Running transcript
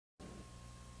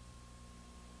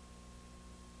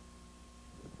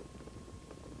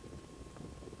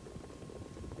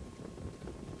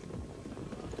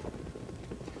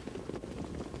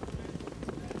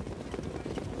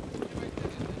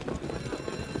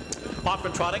Off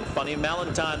and trotting, Funny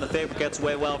Valentine, the favorite, gets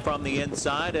away well from the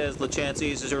inside as LeChance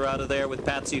eases her out of there with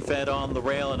Patsy Fed on the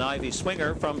rail, and Ivy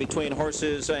Swinger from between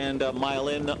horses and Mile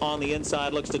In on the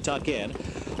inside looks to tuck in.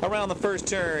 Around the first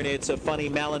turn, it's a Funny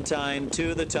Valentine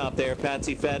to the top there.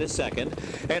 Patsy Fed is second,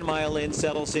 and Mile In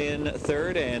settles in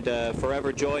third, and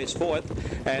Forever Joy is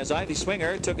fourth, as Ivy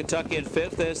Swinger took a tuck in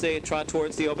fifth as they trot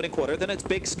towards the opening quarter. Then it's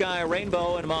Big Sky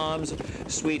Rainbow, and Mom's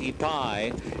Sweetie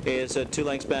Pie is 2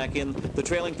 lengths back in the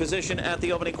trailing position at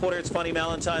the opening quarter. It's Funny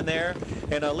Valentine there,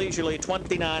 and a leisurely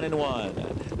 29-1.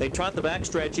 They trot the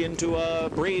backstretch into a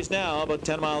breeze now, about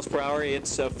 10 miles per hour.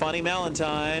 It's Funny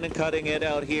Valentine cutting it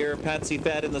out here. Patsy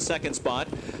Fed in the second spot.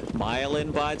 Mile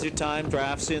In bides her time,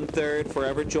 drafts in third.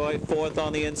 Forever Joy fourth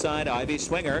on the inside. Ivy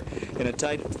Swinger in a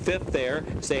tight fifth there.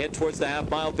 They head towards the half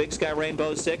mile. Big Sky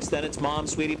Rainbow sixth. Then it's Mom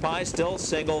Sweetie Pie, still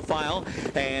single file.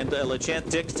 And LeChance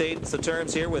dictates the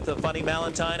terms here with the Funny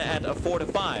Valentine at a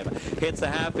 4-5. Hits the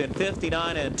half in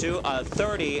 59-2. A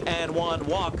 30-1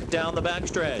 walk down the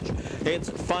backstretch. It's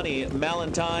Funny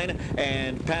Valentine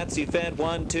and Patsy Fed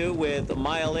 1-2 with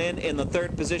Mile In the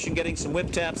third position, getting some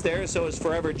whip taps there. So is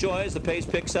Forever Joy as the pace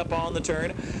picks up on the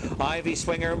turn. Ivy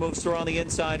Swinger moves through on the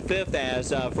inside fifth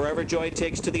as Forever Joy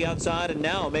takes to the outside and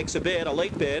now makes a bid, a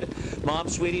late bid. Mom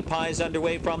Sweetie Pie is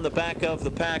underway from the back of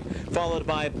the pack, followed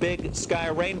by Big Sky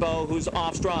Rainbow, who's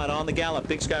off stride on the gallop.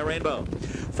 Big Sky Rainbow.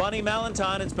 Funny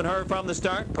Valentine, it's been her from the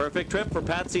start. Perfect trip for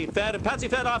Patsy Fed, and Patsy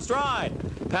Fed off stride.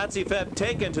 Patsy Fed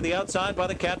taken to the outside by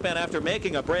the Catman after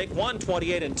making a break.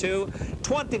 1:28-2,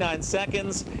 29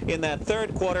 seconds in that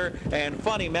third quarter, and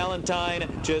Funny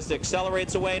Valentine just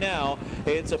accelerates away now.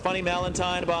 It's a Funny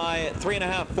Valentine by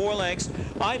 3.5, 4 lengths.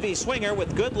 Ivy Swinger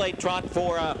with good late trot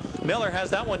for Miller has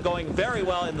that one going very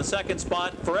well in the second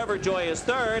spot. Forever Joy is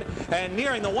third, and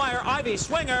nearing the wire, Ivy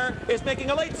Swinger is making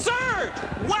a late surge.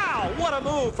 Wow, what a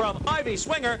move from Ivy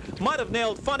Swinger. Might have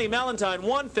nailed Funny Valentine.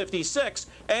 1:56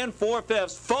 and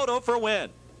 4/5. Photo for win.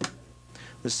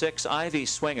 The 6, Ivy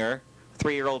Swinger,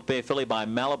 3-year-old bay filly by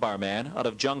Malabar Man, out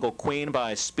of Jungle Queen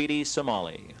by Speedy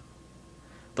Somali.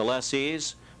 The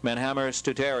lessees, Manhammer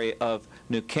Stuteri of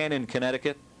New Canaan,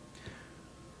 Connecticut,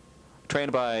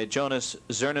 trained by Jonas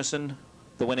Zerneson,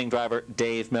 the winning driver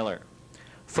Dave Miller.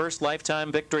 First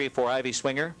lifetime victory for Ivy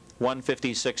Swinger,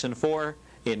 1:56-4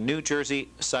 in New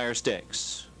Jersey Sire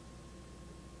Stakes.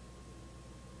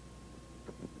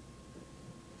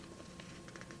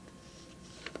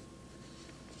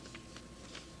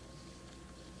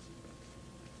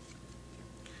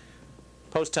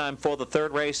 Post time for the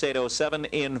third race, 8:07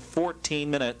 in 14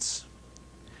 minutes.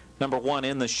 Number 1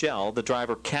 in the shell, the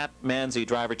driver Cat Manzi,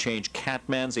 driver change Cat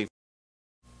Manzi.